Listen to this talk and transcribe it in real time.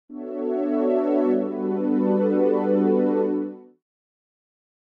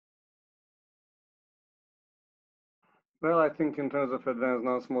Well, I think in terms of advanced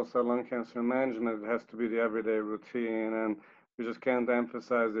non-small cell lung cancer management, it has to be the everyday routine, and we just can't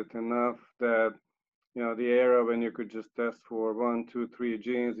emphasize it enough that the era when you could just test for one, two, three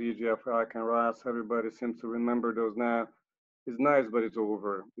genes, EGFR, ALK, and RAS, everybody seems to remember those now, is nice, but it's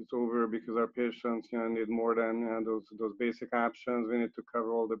over. It's over because our patients, need more than those basic options. We need to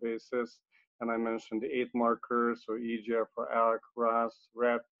cover all the bases. And I mentioned the 8 markers, so EGFR, ALK, RAS,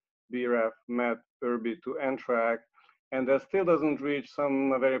 RET, BRAF, MET, ERBB2, and TRAC. And that still doesn't reach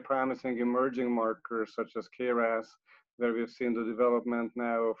some very promising emerging markers such as KRAS, where we've seen the development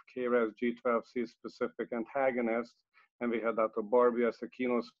now of KRAS G12C specific antagonists. And we had Dr. Barbie as a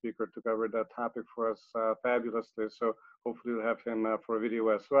keynote speaker to cover that topic for us fabulously. So hopefully we'll have him for a video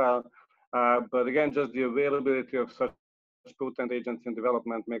as well. But again, just the availability of such potent agents in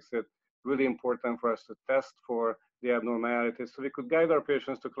development makes it really important for us to test for the abnormalities. So we could guide our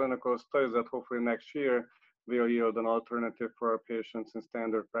patients to clinical studies that hopefully next year will yield an alternative for our patients in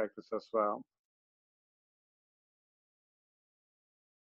standard practice as well.